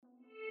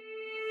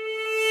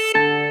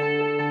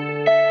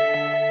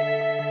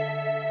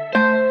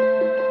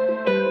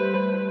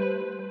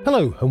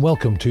Hello and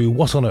welcome to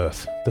What on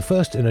Earth, the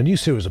first in a new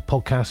series of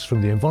podcasts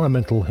from the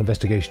Environmental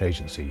Investigation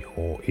Agency,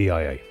 or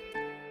EIA.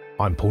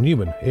 I'm Paul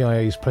Newman,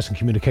 EIA's Press and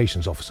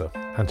Communications Officer,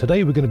 and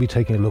today we're going to be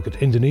taking a look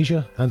at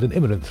Indonesia and an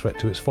imminent threat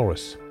to its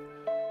forests.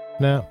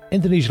 Now,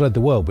 Indonesia led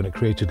the world when it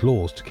created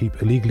laws to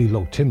keep illegally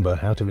logged timber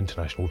out of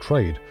international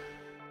trade.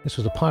 This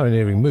was a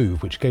pioneering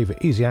move which gave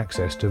it easy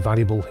access to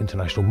valuable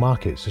international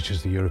markets such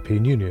as the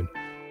European Union,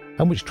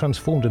 and which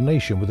transformed a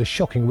nation with a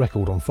shocking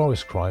record on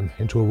forest crime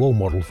into a role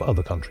model for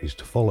other countries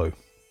to follow.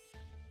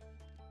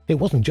 It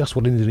wasn't just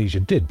what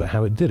Indonesia did, but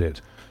how it did it,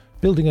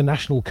 building a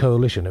national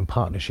coalition in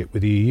partnership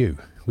with the EU,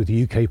 with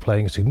the UK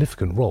playing a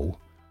significant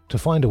role, to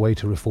find a way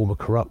to reform a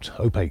corrupt,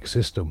 opaque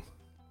system.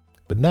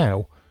 But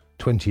now,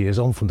 20 years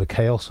on from the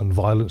chaos and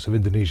violence of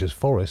Indonesia's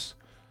forests,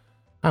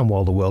 and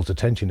while the world's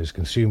attention is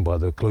consumed by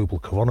the global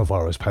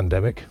coronavirus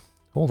pandemic,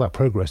 all that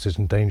progress is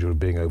in danger of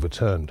being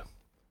overturned.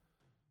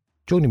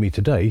 Joining me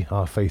today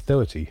are Faith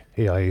Doherty,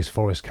 EIA's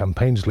Forest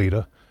Campaigns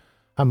Leader,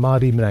 and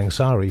Madi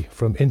Minangsari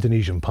from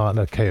Indonesian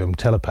partner Keum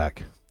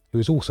Telepak, who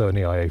is also an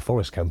EIA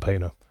forest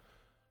campaigner.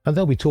 And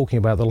they'll be talking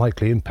about the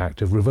likely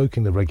impact of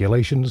revoking the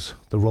regulations,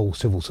 the role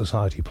civil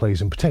society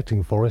plays in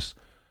protecting forests,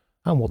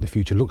 and what the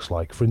future looks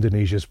like for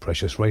Indonesia's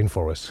precious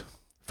rainforests.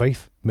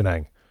 Faith,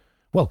 Minang,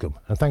 welcome,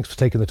 and thanks for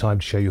taking the time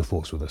to share your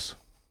thoughts with us.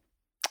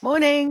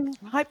 Morning.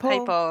 Hi, Paul.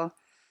 Hi, Paul.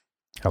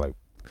 Hello.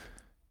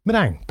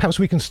 Minang, perhaps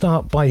we can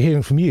start by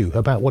hearing from you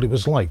about what it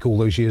was like all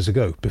those years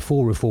ago,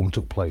 before reform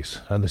took place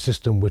and the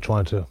system we're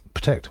trying to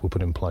protect were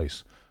put in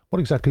place. What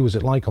exactly was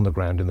it like on the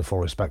ground in the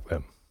forest back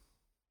then?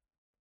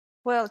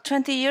 Well,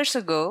 20 years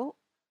ago,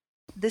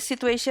 the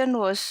situation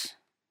was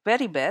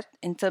very bad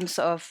in terms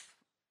of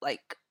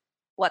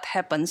what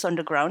happens on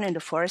the ground in the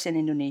forest in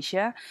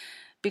Indonesia,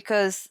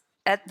 because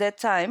at that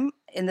time,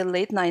 in the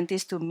late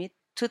 90s to mid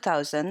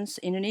 2000s,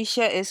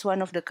 Indonesia is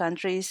one of the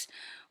countries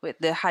with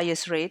the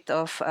highest rate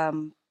of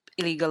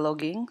illegal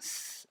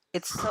loggings.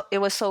 It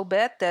was so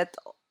bad that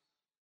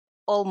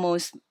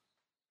almost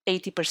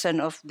 80%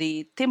 of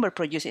the timber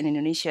produced in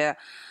Indonesia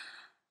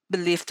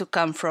believed to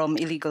come from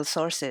illegal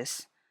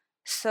sources.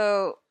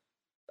 So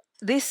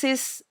this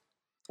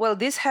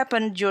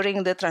happened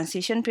during the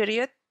transition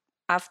period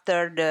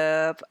after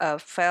the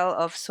fall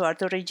of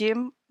Suharto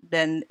regime.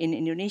 Then in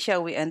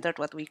Indonesia, we entered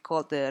what we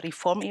call the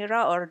reform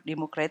era or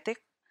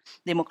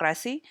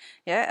democracy.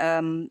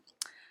 And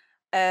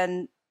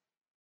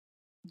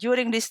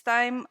during this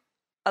time,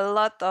 a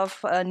lot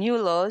of new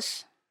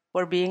laws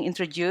were being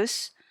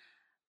introduced,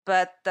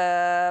 but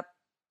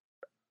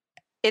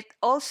it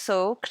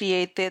also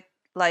created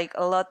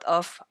a lot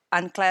of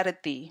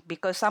unclarity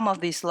because some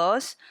of these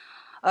laws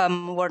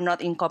were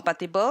not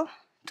incompatible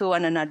to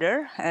one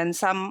another, and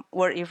some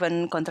were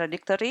even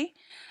contradictory,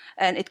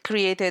 and it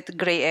created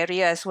gray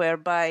areas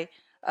whereby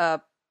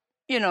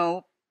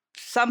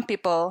some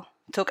people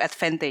took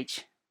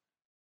advantage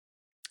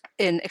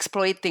in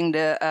exploiting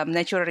the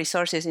natural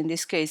resources. In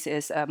this case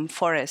is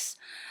forests.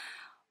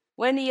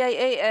 When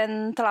EIA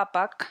and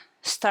Telapak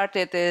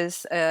started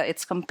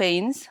its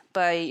campaigns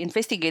by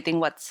investigating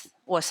what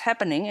was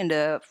happening in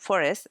the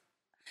forest,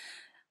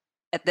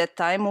 at that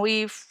time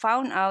we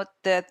found out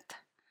that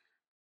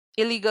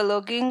illegal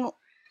logging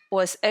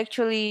was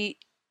actually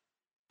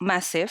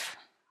massive,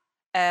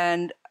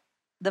 and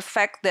the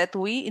fact that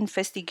we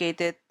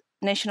investigated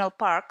national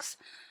parks,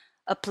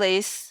 a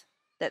place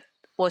that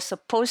was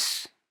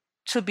supposed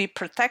to be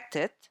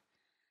protected,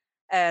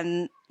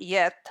 and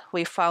yet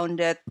we found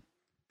that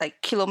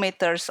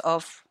kilometers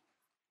of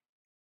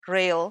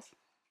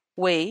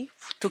railway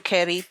to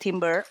carry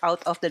timber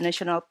out of the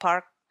national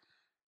park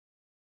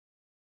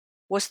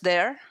was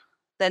there.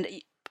 Then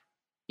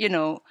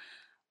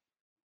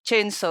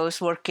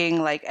chainsaws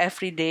working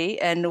every day,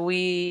 and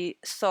we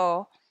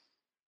saw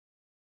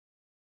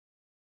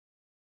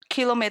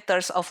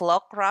kilometers of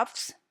log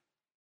rafts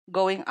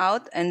going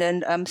out and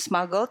then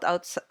smuggled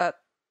out,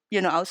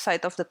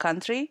 outside of the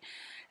country,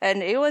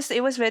 and it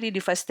was very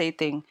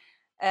devastating.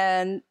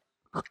 And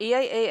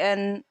EIA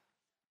and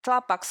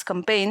Telapak's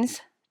campaigns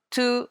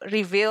to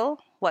reveal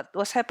what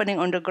was happening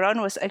on the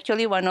ground was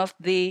actually one of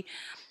the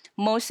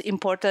most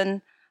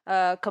important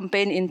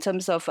campaign in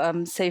terms of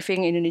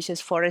saving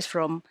Indonesia's forest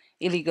from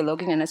illegal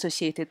logging and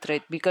associated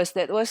trade, because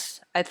that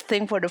was, I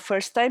think, for the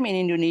first time in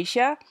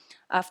Indonesia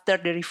after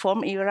the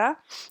reform era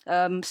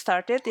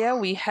started.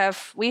 We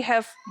have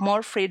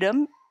more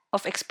freedom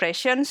of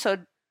expression, so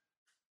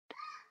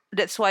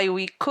that's why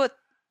we could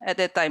at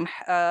that time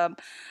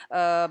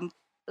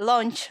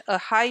launch a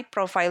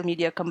high-profile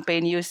media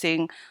campaign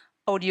using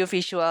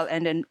audiovisual,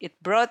 and then it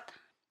brought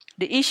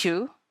the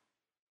issue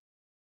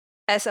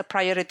as a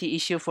priority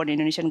issue for the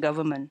Indonesian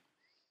government.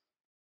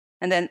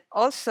 And then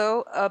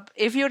also,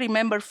 if you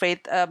remember,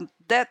 Faith,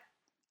 that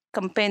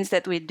campaigns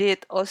that we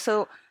did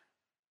also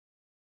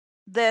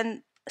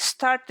then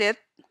started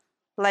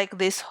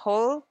this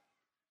whole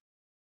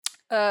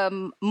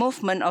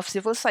movement of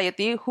civil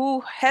society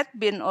who had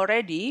been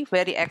already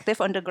very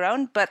active on the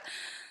ground, but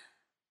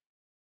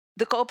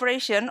the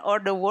cooperation or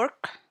the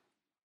work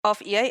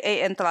of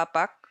EIA and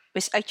Telapak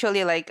is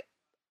actually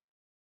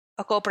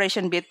a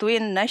cooperation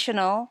between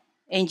national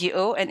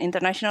NGO and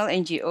international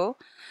NGO,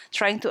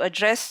 trying to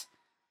address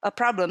a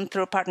problem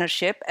through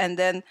partnership, and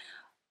then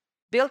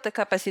build the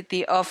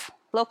capacity of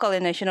local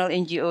and national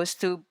NGOs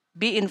to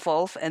be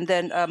involved, and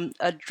then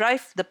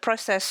drive the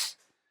process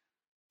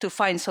to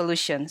find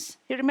solutions.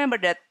 You remember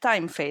that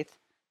time, Faith?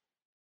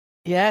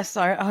 Yes,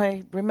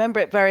 I remember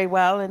it very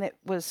well. And it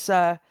was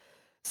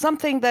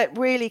something that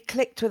really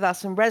clicked with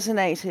us and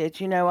resonated,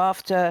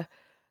 after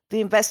the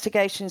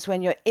investigations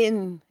when you're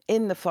in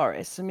the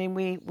forest. I mean,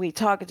 we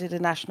targeted a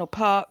national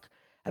park,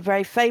 a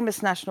very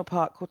famous national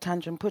park called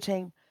Tanjung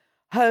Puting,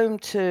 home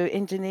to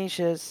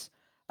Indonesia's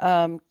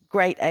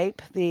great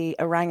ape, the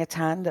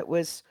orangutan, that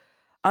was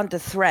under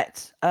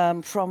threat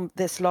from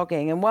this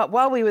logging. And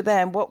while we were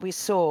there, and what we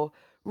saw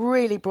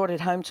really brought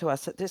it home to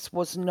us that this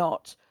was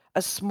not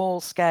a small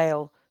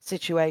scale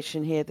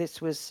situation here. This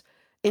was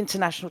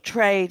international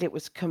trade, it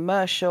was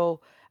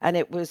commercial, and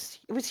it was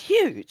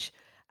huge.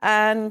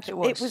 And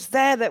it was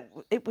there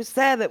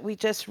that we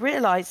just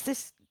realized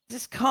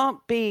this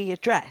can't be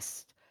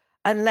addressed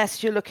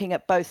unless you're looking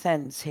at both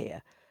ends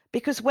here.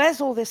 Because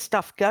where's all this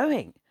stuff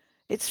going?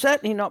 It's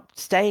certainly not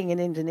staying in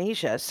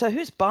Indonesia. So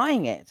who's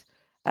buying it?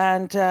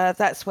 And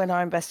that's when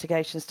our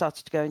investigation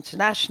started to go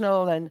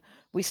international, and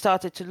we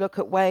started to look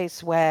at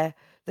ways where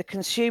the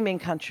consuming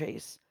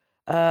countries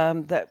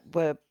that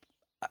were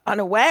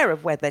unaware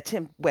of where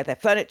their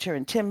furniture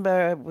and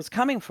timber was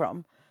coming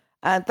from.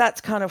 And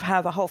that's kind of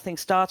how the whole thing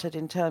started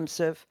in terms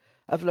of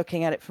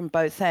looking at it from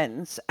both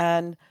ends.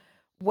 And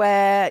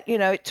where,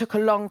 it took a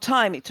long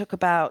time. It took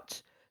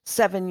about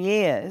 7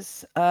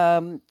 years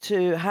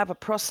to have a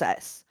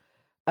process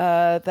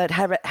that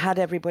had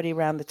everybody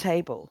around the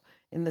table,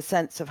 in the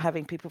sense of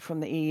having people from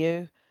the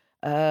EU,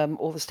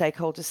 all the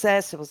stakeholders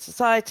there, civil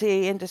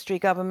society, industry,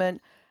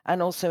 government,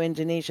 and also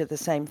Indonesia, the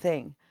same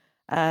thing.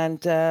 And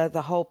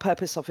the whole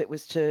purpose of it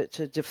was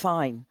to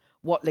define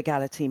what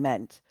legality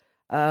meant,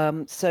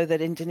 so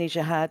that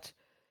Indonesia had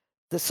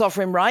the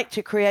sovereign right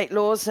to create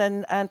laws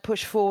and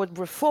push forward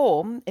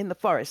reform in the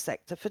forest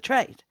sector for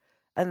trade.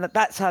 And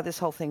that's how this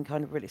whole thing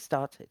kind of really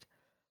started.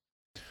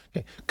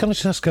 Okay. Can I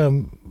just ask,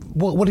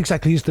 what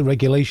exactly is the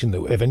regulation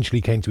that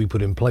eventually came to be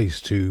put in place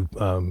to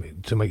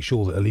make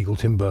sure that illegal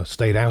timber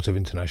stayed out of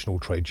international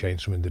trade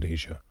chains from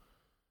Indonesia?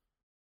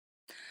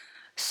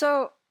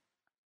 So,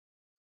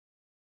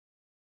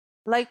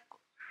 like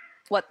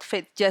what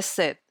Faith just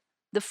said,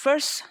 the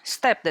first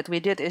step that we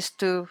did is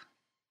to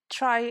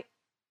try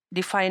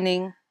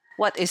defining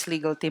what is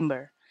legal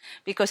timber.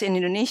 Because in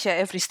Indonesia,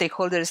 every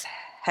stakeholder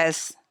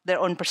has their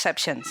own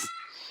perceptions.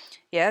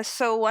 Yeah,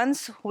 so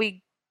once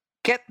we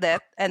get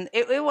that, and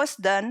it was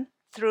done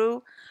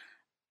through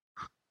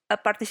a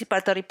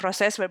participatory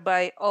process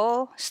whereby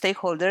all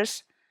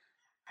stakeholders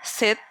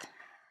sit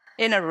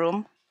in a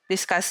room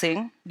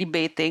discussing,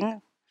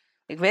 debating,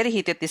 like very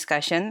heated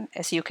discussion.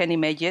 As you can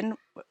imagine,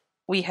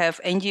 we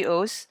have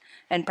NGOs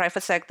and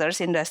private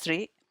sectors,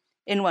 industry,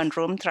 in one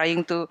room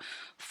trying to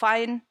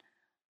find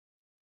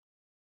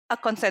a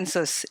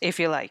consensus, if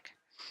you like.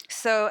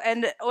 So,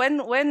 and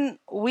when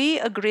we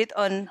agreed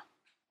on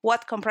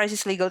what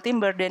comprises legal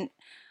timber, then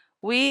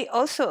we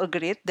also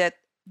agreed that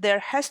there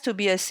has to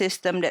be a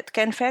system that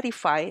can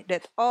verify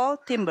that all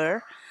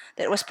timber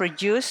that was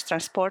produced,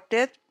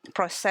 transported,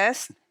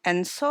 processed,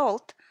 and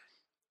sold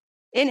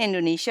in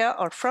Indonesia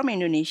or from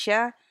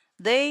Indonesia,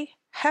 they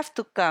have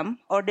to come,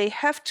 or they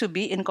have to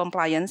be in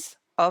compliance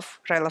of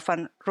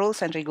relevant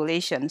rules and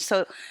regulations.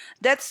 So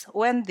that's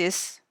when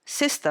this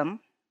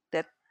system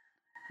that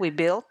we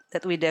built,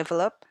 that we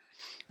developed,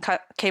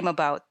 came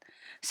about.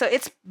 So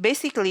it's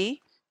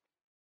basically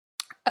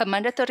a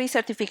mandatory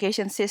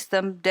certification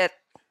system that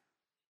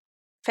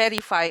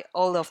verify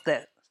all of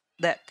that.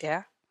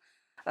 Yeah.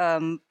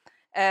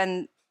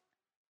 And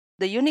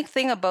the unique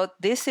thing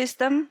about this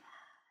system,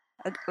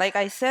 like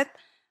I said,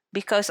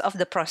 because of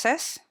the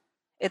process,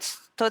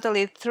 it's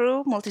totally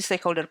through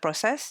multi-stakeholder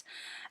process.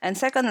 And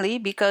secondly,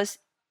 because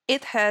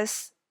it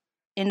has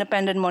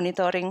independent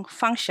monitoring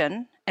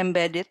function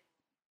embedded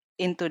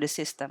into the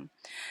system.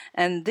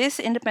 And this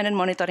independent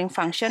monitoring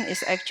function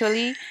is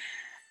actually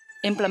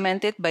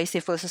implemented by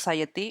civil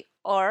society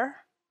or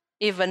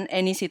even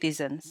any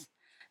citizens.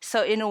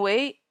 So in a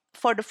way,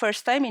 for the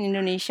first time in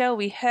Indonesia,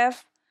 we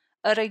have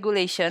a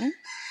regulation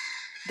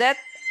that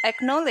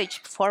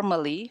acknowledged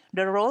formally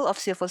the role of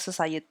civil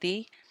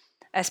society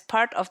as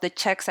part of the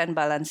checks and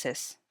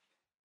balances.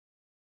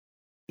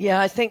 Yeah,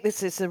 I think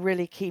this is a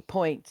really key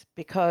point,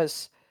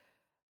 because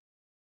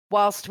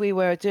whilst we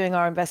were doing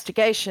our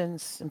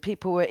investigations and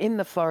people were in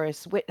the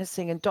forest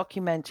witnessing and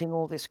documenting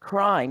all this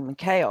crime and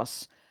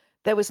chaos,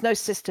 there was no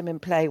system in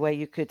play where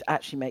you could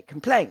actually make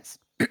complaints.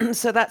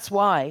 So that's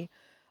why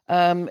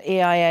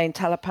EIA and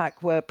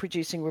Telepac were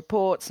producing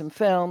reports and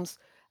films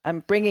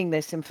and bringing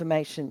this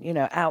information,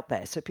 out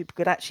there so people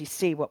could actually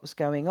see what was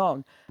going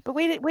on. But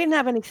we didn't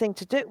have anything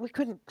to do. We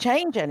couldn't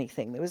change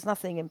anything. There was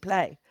nothing in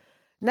play.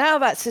 Now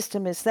that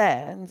system is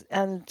there,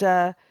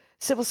 and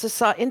civil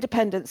society,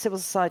 independent civil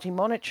society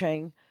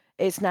monitoring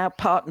is now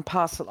part and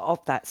parcel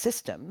of that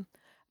system.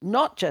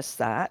 Not just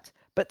that,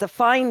 but the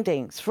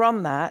findings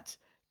from that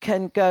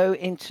can go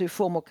into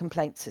formal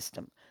complaint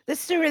system.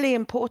 This is really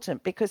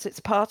important because it's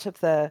part of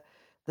the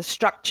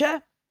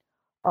structure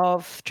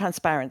of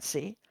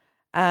transparency.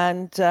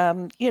 And,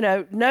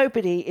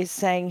 nobody is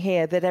saying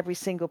here that every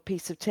single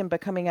piece of timber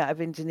coming out of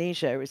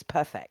Indonesia is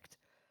perfect.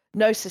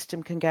 No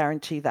system can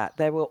guarantee that.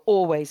 There will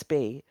always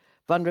be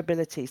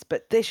vulnerabilities,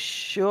 but this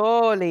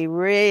surely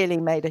really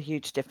made a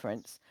huge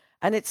difference.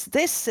 And it's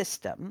this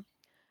system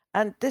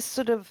and this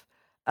sort of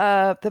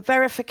the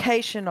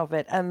verification of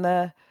it and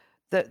the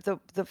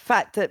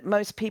fact that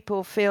most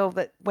people feel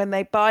that when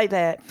they buy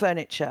their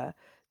furniture,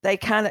 they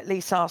can at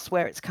least ask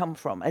where it's come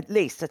from, at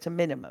least at a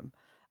minimum,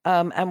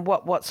 and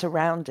what's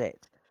around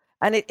it.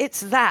 And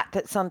it's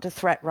that's under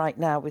threat right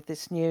now with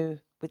this new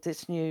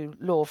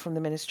law from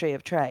the Ministry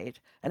of Trade.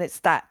 And it's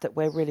that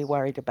we're really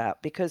worried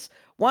about, because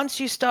once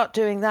you start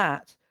doing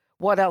that,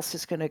 what else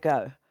is going to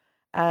go?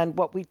 And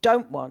what we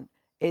don't want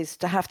is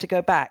to have to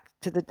go back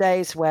to the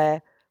days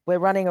where we're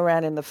running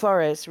around in the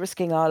forest,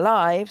 risking our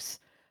lives,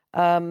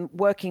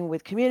 working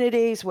with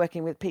communities,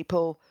 working with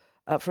people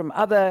from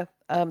other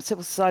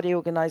civil society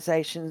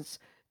organizations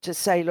to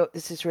say, look,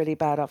 this is really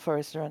bad. Our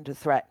forests are under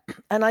threat.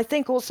 And I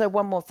think also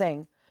one more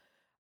thing,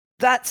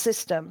 that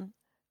system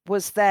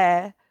was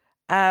there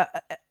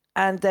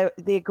and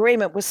the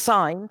agreement was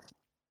signed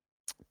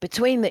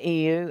between the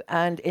EU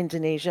and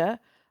Indonesia.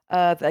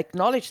 They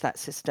acknowledged that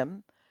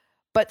system.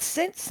 But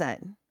since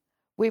then,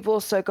 we've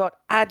also got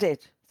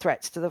added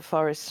threats to the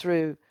forest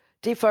through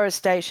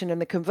deforestation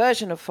and the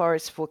conversion of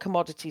forests for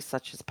commodities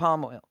such as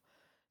palm oil.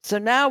 So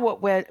now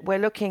what we're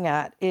looking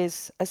at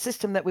is a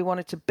system that we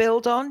wanted to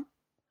build on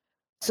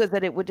so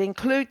that it would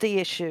include the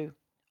issue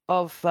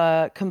of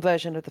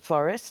conversion of the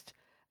forest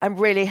and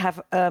really have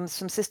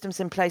some systems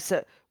in place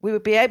that we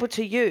would be able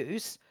to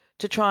use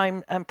to try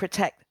and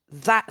protect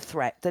that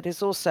threat that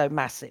is also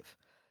massive.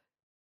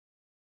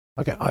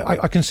 Okay,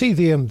 I can see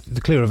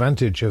the clear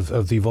advantage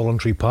of the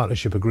voluntary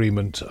partnership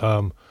agreement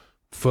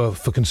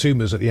for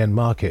consumers at the end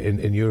market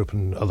in Europe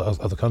and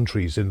other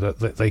countries, in that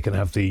they can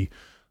have the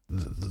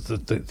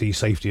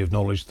safety of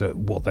knowledge that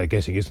what they're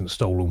getting isn't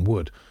stolen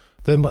wood.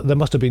 There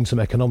must have been some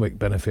economic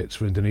benefits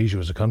for Indonesia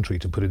as a country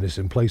to putting this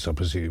in place, I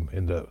presume,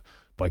 in that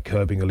by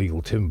curbing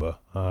illegal timber,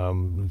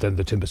 then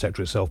the timber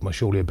sector itself must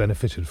surely have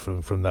benefited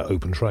from that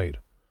open trade.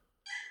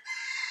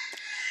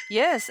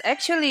 Yes,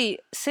 actually,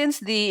 since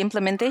the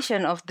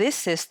implementation of this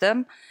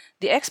system,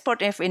 the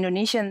export of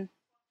Indonesian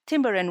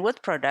timber and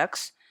wood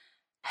products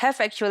have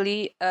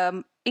actually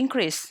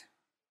increased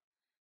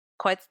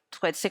quite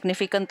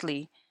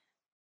significantly.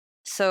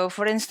 So,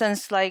 for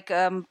instance, like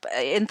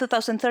in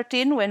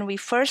 2013, when we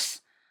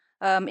first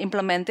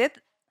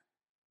implemented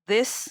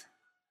this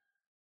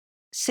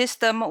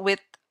system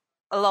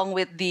along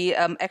with the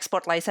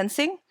export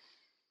licensing,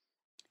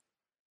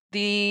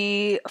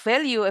 the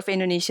value of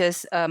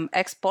Indonesia's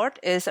export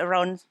is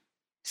around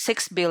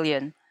 6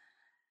 billion.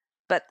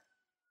 But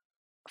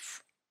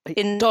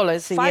in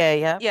dollars a year,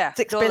 yeah? Yeah,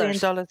 $6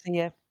 billion a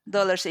year.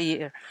 Dollars a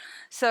year.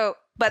 So,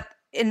 but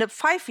in the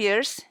 5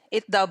 years,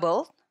 it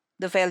doubled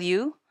the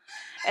value.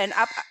 And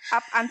up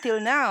until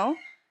now,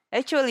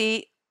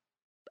 actually,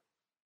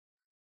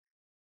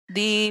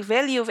 the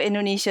value of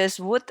Indonesia's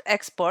wood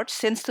export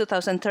since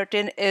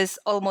 2013 is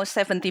almost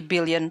 70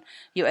 billion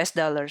US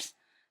dollars.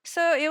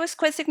 So it was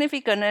quite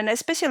significant, and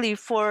especially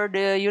for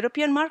the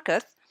European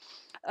market,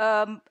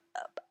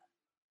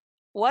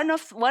 one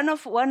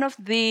of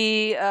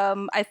the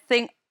I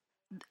think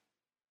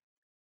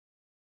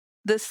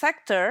the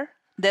sector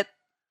that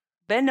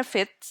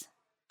benefits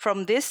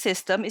from this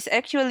system is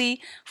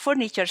actually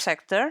furniture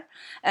sector,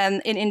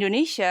 and in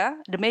Indonesia,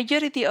 the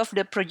majority of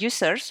the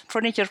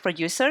furniture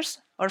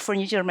producers or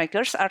furniture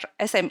makers are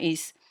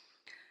SMEs.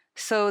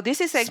 So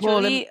this is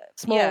actually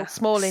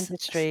small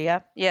industry,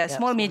 yeah. Yeah,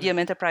 small medium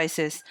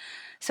enterprises.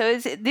 So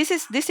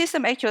this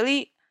system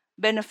actually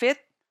benefit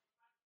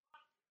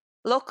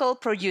local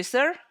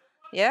producer,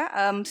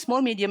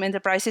 small medium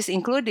enterprises,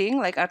 including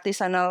like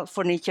artisanal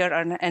furniture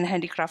and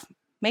handicraft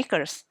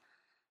makers.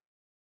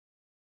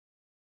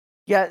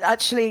 Yeah,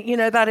 actually,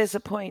 that is a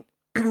point.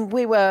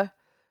 we were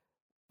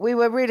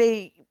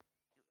really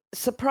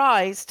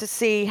surprised to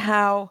see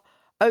how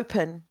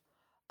open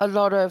a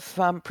lot of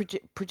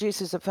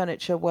producers of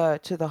furniture were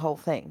to the whole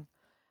thing,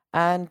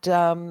 and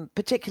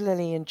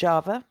particularly in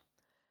Java.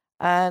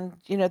 And,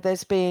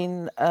 there's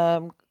been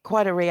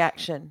quite a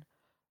reaction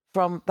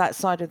from that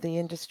side of the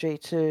industry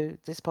to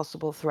this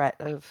possible threat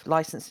of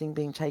licensing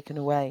being taken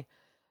away,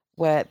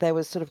 where there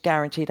was sort of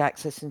guaranteed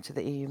access into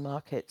the EU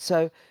market.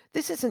 So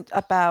this isn't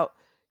about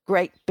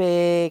great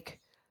big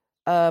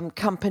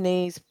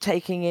companies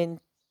taking in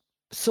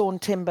sawn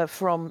timber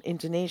from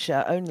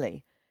Indonesia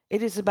only.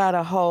 It is about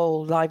a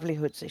whole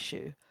livelihoods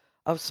issue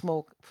of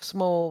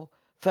small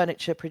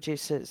furniture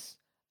producers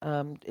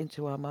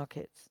into our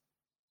markets.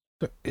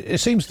 But it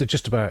seems that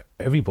just about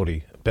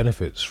everybody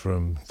benefits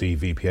from the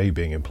VPA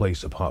being in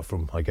place, apart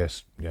from, I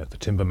guess, the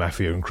timber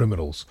mafia and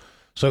criminals.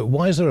 So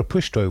why is there a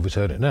push to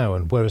overturn it now,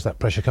 and where is that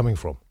pressure coming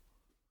from?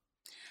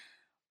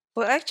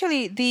 Well,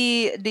 actually,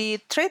 the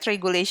trade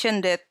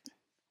regulation that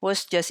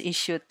was just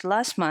issued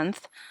last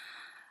month,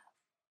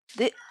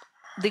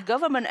 the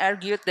government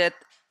argued that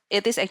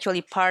it is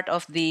actually part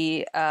of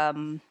the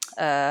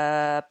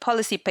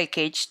policy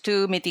package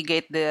to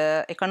mitigate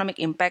the economic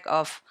impact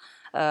of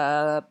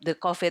the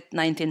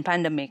COVID-19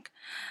 pandemic.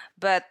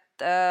 But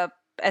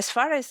as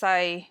far as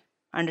I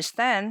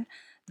understand,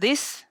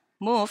 this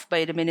move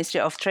by the Ministry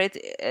of Trade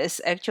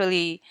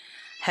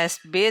has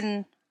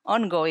been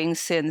ongoing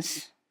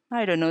since,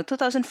 I don't know,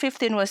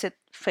 2015 was it,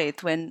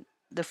 Faith, when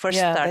the first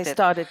started? They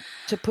started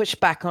to push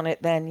back on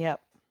it then,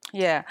 yep.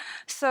 Yeah.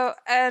 So,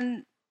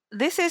 and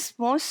this is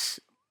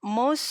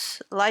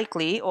most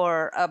likely,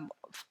 or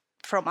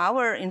from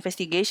our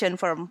investigation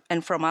from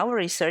our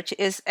research,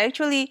 is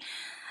actually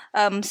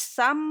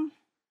some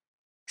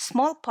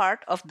small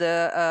part of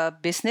the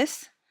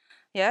business,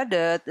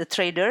 the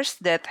traders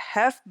that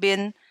have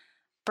been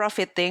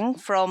profiting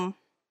from,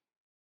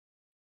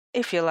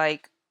 if you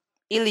like,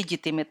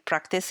 illegitimate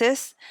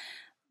practices.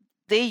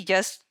 They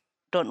just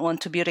don't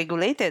want to be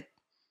regulated.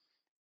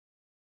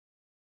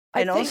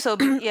 I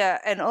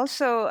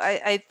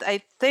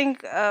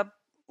think,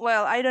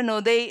 well, I don't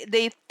know.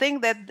 They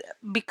think that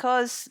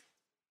because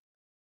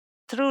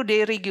through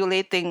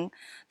deregulating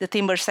the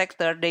timber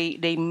sector,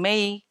 they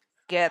may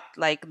get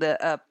like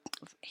the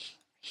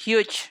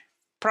huge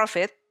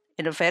profit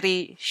in a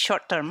very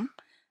short term.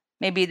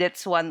 Maybe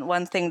that's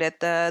one thing that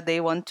they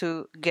want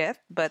to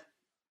get, but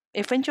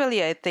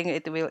eventually, I think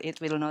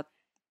it will not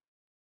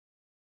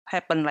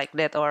happen like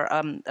that, or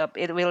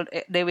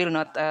they will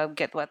not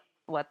get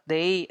what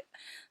they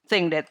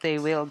think that they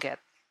will get.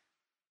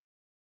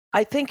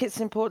 I think it's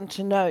important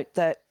to note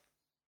that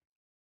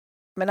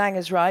Manang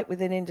is right.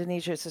 Within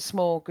Indonesia, it's a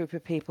small group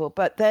of people,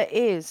 but there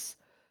is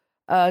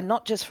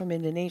not just from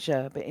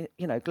Indonesia, but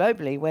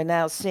globally, we're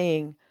now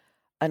seeing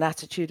an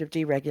attitude of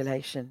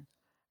deregulation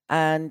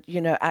and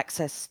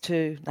access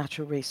to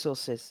natural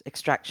resources,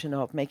 extraction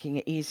of, making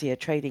it easier,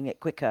 trading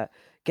it quicker,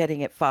 getting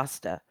it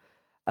faster.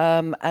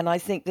 And I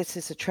think this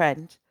is a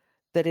trend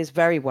that is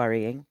very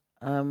worrying.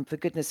 For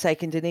goodness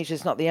sake, Indonesia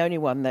is not the only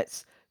one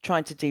that's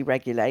trying to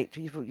deregulate.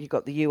 You've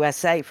got the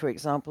USA, for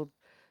example,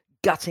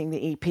 gutting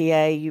the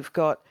EPA. You've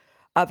got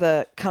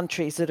other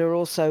countries that are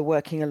also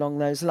working along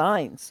those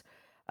lines.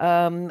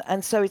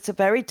 And so it's a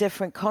very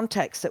different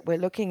context that we're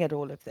looking at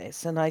all of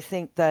this. And I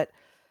think that,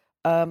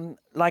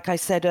 like I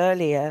said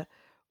earlier,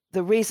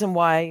 the reason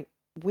why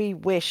we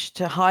wish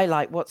to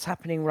highlight what's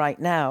happening right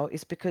now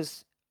is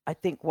because I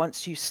think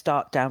once you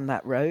start down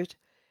that road,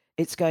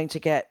 it's going to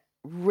get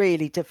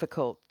really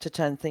difficult to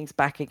turn things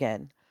back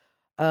again,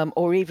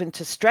 or even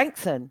to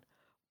strengthen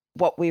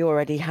what we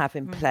already have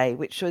in play,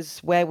 which was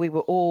where we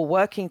were all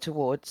working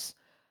towards,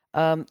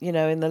 in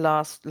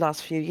the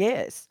last few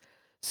years.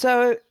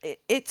 So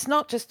it's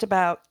not just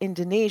about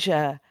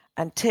Indonesia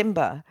and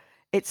timber.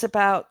 It's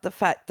about the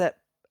fact that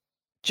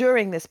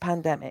during this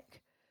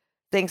pandemic,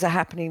 things are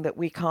happening that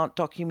we can't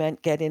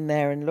document, get in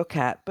there and look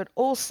at, but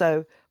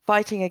also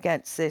fighting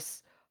against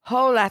this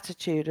whole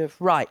attitude of,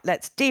 right,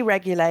 let's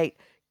deregulate,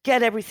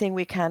 get everything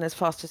we can as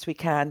fast as we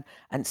can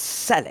and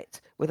sell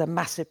it with a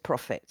massive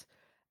profit.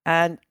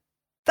 And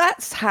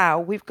that's how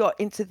we've got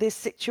into this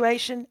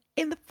situation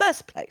in the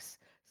first place.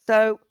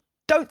 So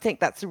don't think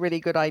that's a really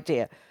good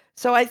idea.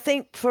 So I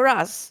think for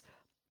us,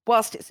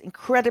 whilst it's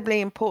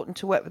incredibly important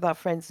to work with our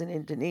friends in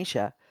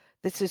Indonesia,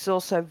 this is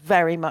also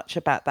very much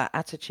about that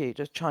attitude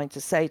of trying to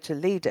say to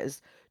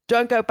leaders,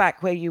 don't go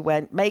back where you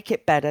went, make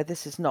it better.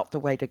 This is not the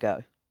way to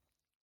go.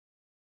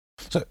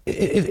 So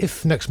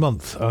if next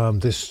month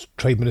this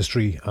Trade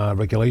Ministry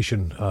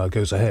regulation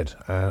goes ahead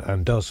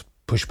and does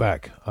push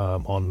back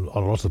on a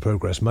lot of the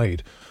progress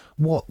made,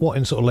 what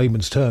in sort of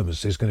layman's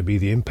terms is going to be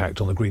the impact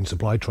on the green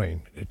supply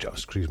chain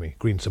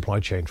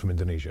from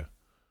Indonesia?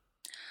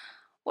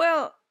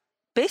 Well,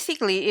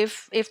 basically,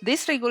 if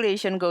this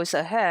regulation goes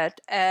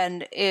ahead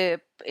and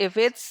if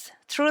it's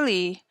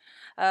truly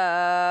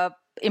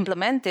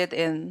implemented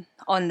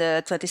on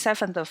the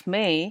 27th of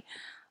May,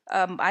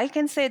 I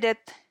can say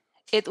that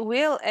it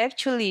will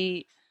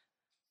actually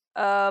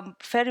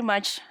very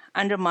much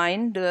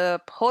undermine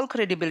the whole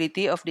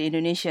credibility of the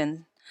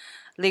Indonesian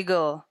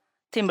legal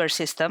timber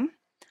system,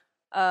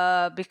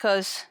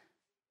 because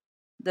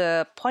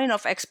the point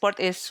of export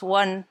is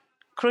one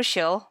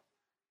crucial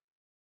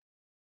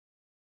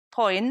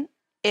point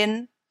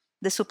in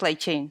the supply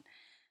chain.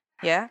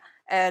 Yeah.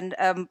 And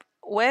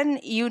when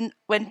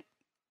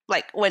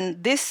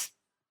these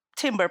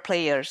timber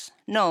players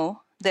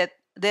know that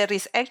there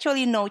is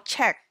actually no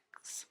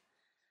checks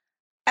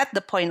at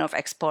the point of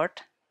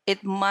export,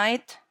 it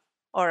might,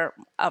 or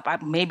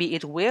maybe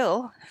it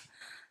will,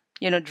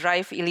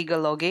 drive illegal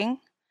logging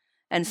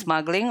and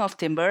smuggling of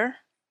timber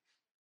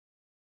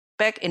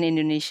back in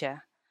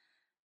Indonesia.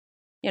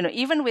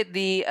 Even with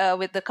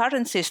the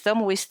current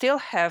system, we still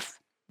have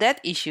that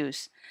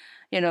issues.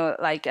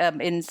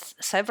 In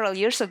several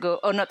years ago,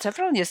 or not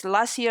several years,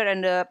 last year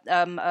and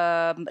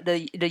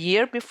the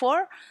year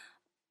before,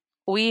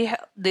 the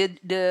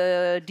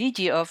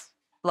DG of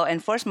law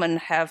enforcement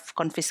have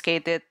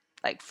confiscated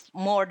like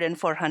more than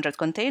 400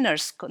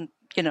 containers,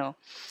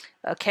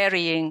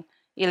 carrying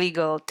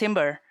illegal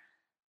timber.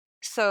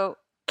 So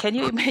can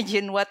you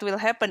imagine what will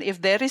happen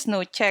if there is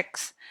no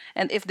checks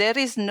and if there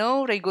is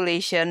no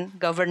regulation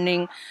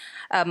governing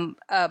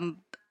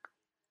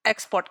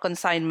export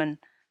consignment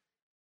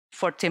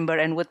for timber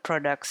and wood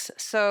products?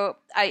 So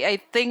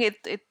I think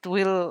it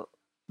will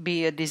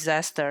be a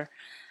disaster.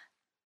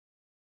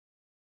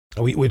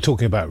 We're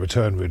talking about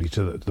return really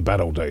to the bad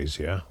old days,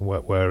 yeah,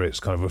 where it's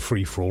kind of a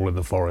free for all in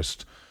the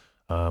forest,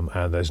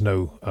 and there's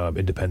no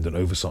independent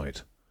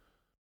oversight.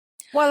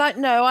 Well,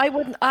 I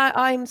wouldn't.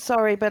 I'm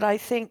sorry, but I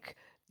think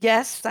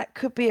yes, that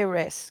could be a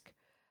risk.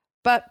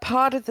 But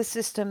part of the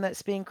system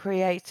that's being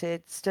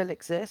created still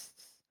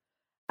exists,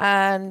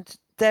 and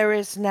there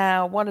is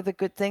now one of the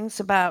good things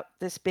about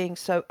this being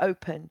so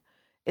open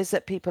is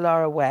that people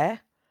are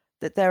aware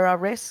that there are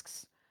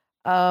risks,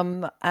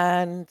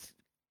 and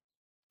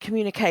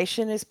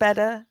communication is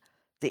better.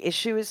 The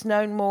issue is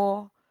known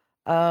more.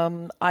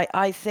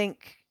 I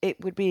think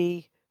it would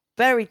be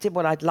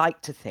well, I'd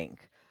like to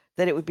think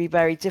that it would be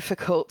very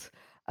difficult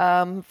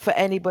for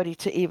anybody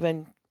to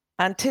even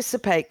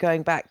anticipate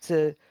going back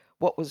to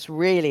what was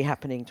really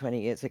happening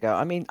 20 years ago.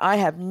 I mean, I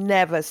have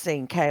never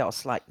seen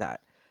chaos like that.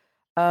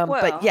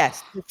 But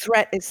yes, the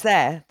threat is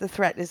there. The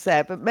threat is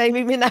there. But maybe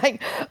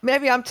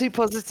I'm too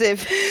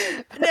positive.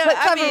 No, Let's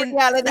have a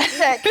reality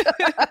check.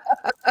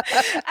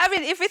 I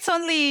mean, if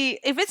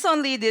it's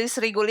only this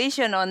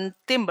regulation on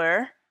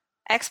timber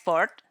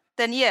export,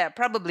 then yeah,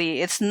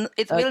 probably it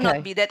will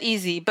not be that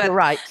easy. But you're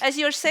right. As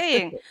you're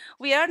saying,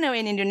 we are now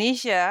in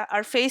Indonesia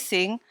are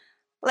facing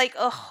like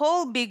a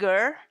whole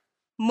bigger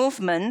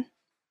movement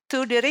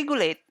to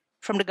deregulate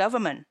from the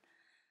government.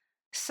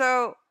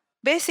 So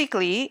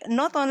basically,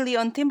 not only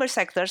on timber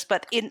sectors,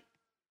 but in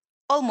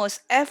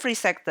almost every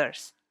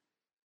sectors,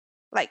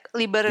 like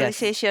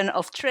liberalization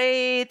of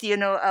trade,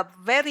 a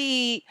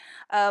very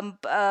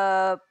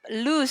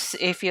loose,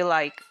 if you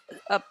like,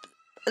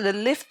 the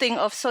lifting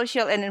of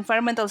social and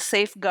environmental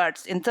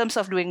safeguards in terms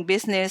of doing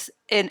business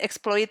in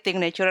exploiting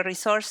natural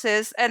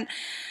resources. And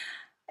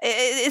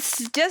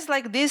it's just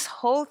like this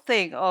whole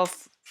thing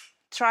of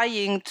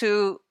trying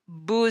to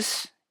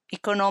boost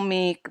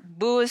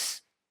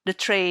the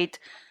trade.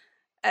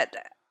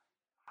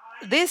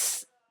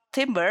 This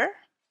timber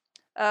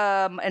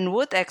and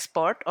wood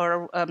export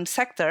or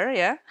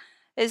sector,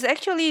 is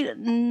actually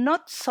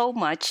not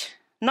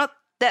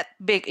that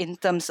big in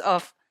terms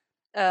of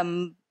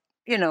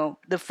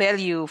the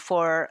value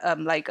for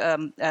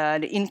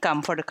the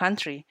income for the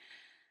country.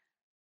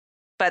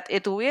 But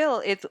it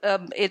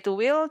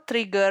will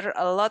trigger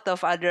a lot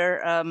of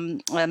other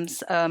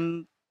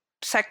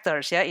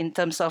sectors, in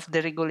terms of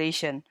the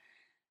regulation,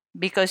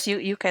 because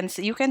you can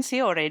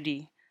see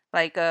already.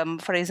 Like,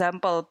 for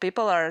example,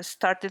 people are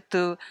started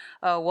to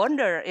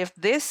wonder if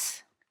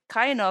this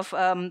kind of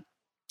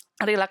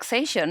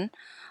relaxation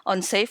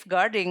on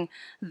safeguarding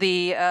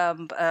the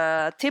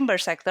timber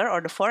sector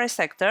or the forest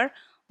sector,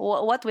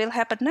 what will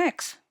happen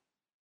next?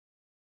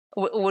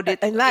 Would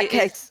it? In that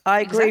case,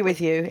 I agree exactly.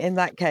 with you. In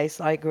that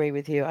case, I agree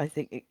with you. I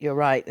think you're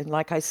right. And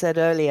like I said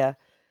earlier,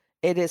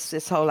 it is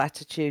this whole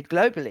attitude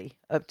globally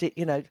of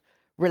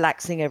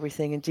relaxing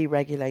everything and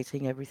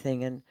deregulating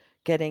everything and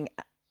getting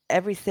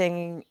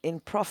everything in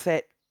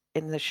profit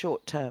in the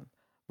short term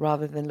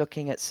rather than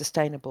looking at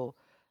sustainable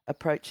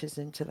approaches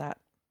into that.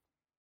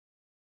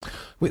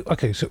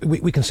 So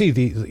we can see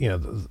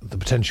the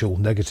potential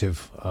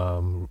negative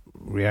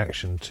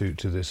reaction to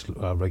this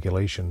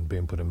regulation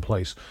being put in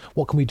place.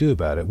 What can we do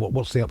about it?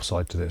 What's the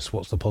upside to this?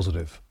 What's the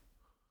positive?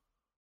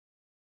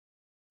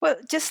 Well,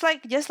 just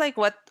like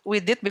what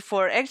we did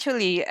before,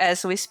 actually,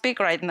 as we speak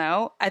right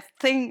now, I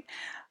think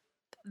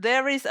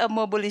there is a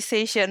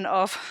mobilization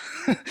of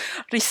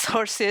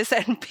resources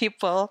and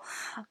people.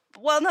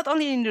 Well, not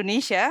only in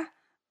Indonesia,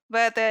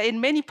 but in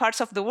many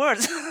parts of the world,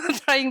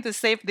 trying to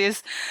save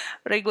this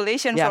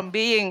regulation from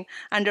being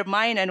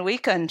undermined and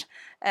weakened.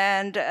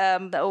 And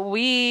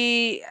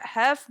we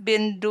have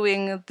been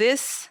doing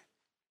this,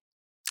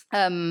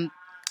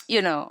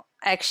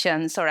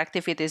 actions or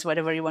activities,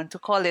 whatever you want to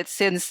call it,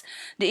 since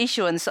the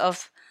issuance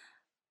of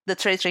the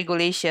trade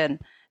regulation.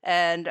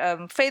 And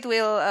Faith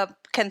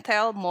can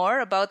tell more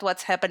about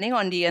what's happening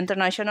on the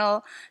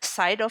international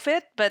side of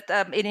it. But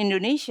in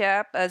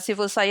Indonesia,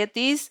 civil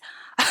societies,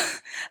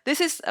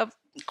 this is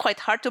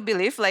quite hard to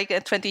believe, like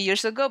 20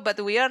 years ago, but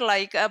we are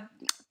like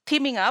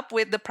teaming up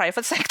with the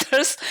private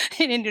sectors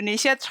in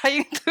Indonesia,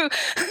 trying to,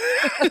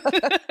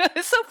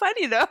 it's so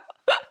funny,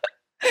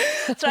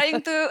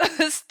 trying to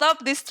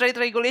stop this trade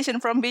regulation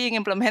from being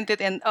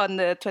implemented on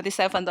the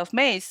 27th of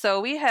May.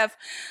 So we have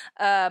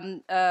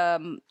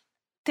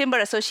timber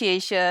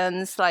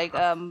associations like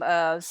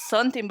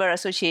Sun Timber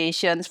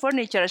Associations,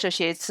 Furniture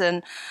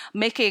Association,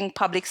 making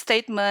public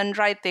statement,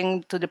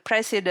 writing to the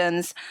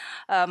presidents,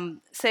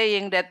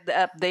 saying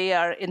that they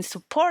are in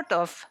support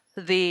of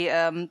the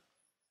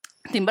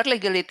timber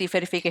legality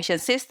verification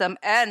system,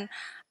 and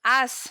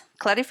ask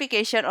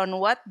clarification on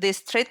what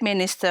this trade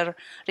minister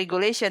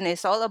regulation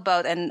is all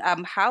about and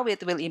how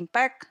it will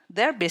impact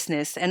their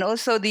business. And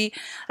also the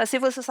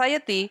civil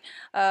society,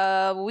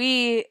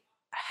 we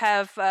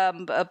have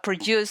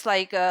produced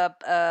like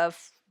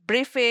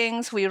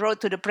briefings. We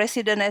wrote to the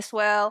president as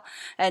well,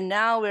 and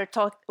now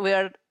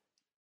we're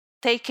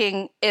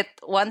taking it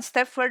one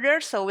step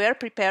further. So we are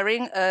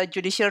preparing a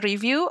judicial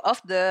review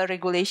of the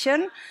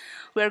regulation.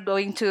 We're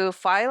going to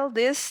file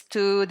this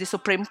to the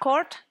Supreme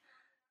Court,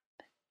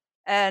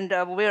 and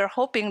we're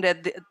hoping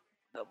that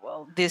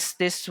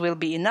this will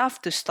be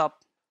enough to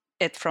stop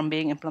it from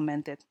being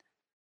implemented.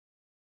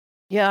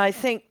 Yeah, I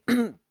think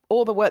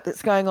all the work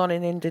that's going on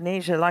in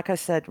Indonesia, like I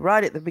said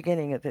right at the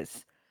beginning of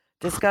this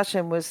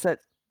discussion, was that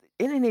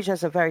Indonesia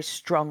has a very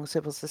strong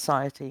civil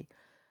society.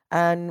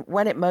 And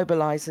when it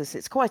mobilizes,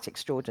 it's quite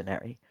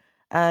extraordinary.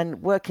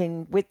 And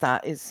working with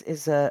that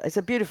is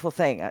a beautiful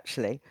thing,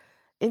 actually.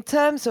 In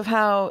terms of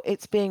how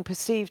it's being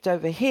perceived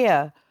over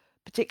here,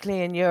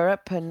 particularly in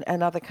Europe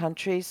and other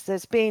countries,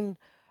 there's been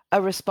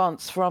a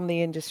response from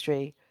the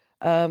industry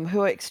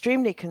who are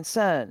extremely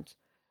concerned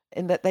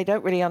in that they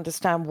don't really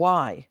understand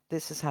why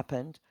this has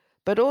happened.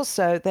 But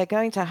also, they're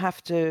going to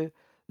have to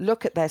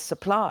look at their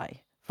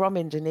supply from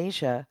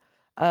Indonesia,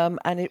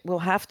 and it will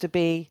have to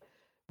be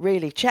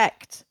really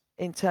checked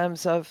in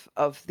terms of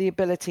the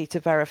ability to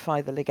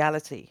verify the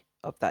legality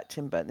of that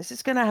timber. And this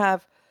is going to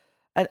have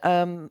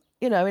an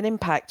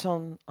impact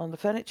on the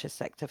furniture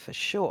sector for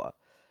sure.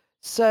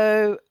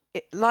 So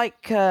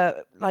like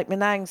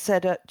Manang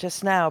said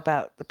just now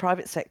about the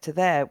private sector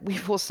there,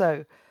 we've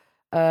also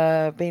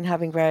been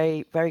having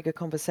very, very good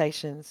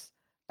conversations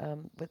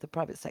with the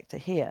private sector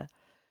here.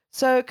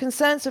 So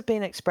concerns have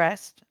been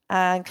expressed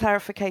and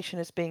clarification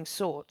is being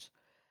sought.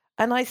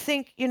 And I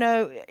think,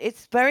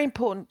 it's very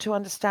important to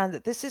understand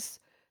that this is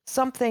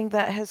something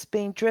that has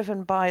been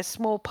driven by a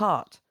small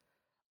part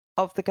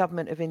of the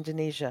government of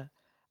Indonesia.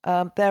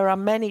 There are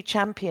many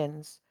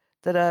champions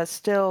that are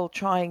still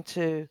trying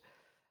to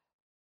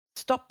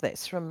stop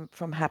this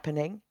from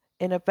happening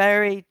in a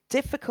very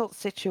difficult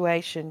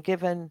situation,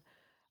 given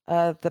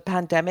the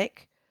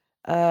pandemic,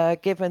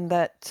 given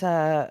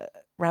that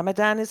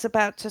Ramadan is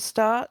about to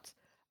start,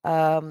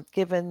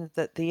 given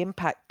that the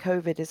impact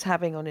COVID is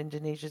having on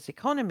Indonesia's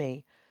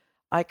economy.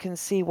 I can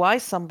see why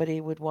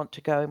somebody would want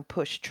to go and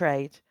push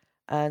trade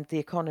and the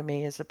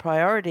economy as a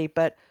priority,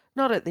 but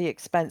not at the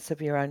expense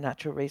of your own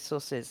natural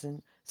resources,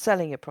 and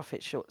selling your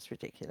profit short is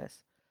ridiculous.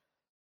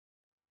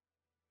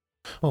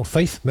 Well,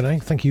 Faith,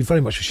 Manang, thank you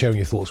very much for sharing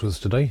your thoughts with us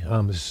today.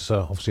 This is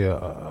obviously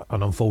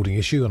an unfolding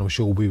issue, and I'm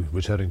sure we'll be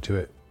returning to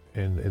it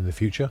in the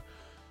future.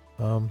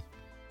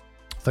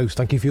 Folks,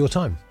 thank you for your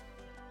time.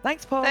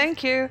 Thanks, Paul.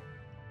 Thank you.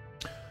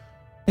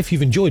 If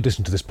you've enjoyed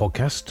listening to this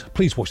podcast,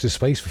 please watch this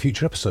space for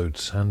future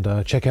episodes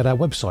and check out our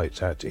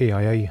website at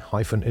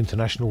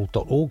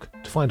eia-international.org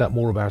to find out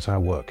more about our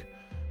work.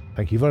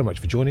 Thank you very much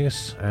for joining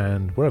us,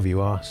 and wherever you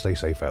are, stay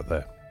safe out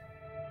there.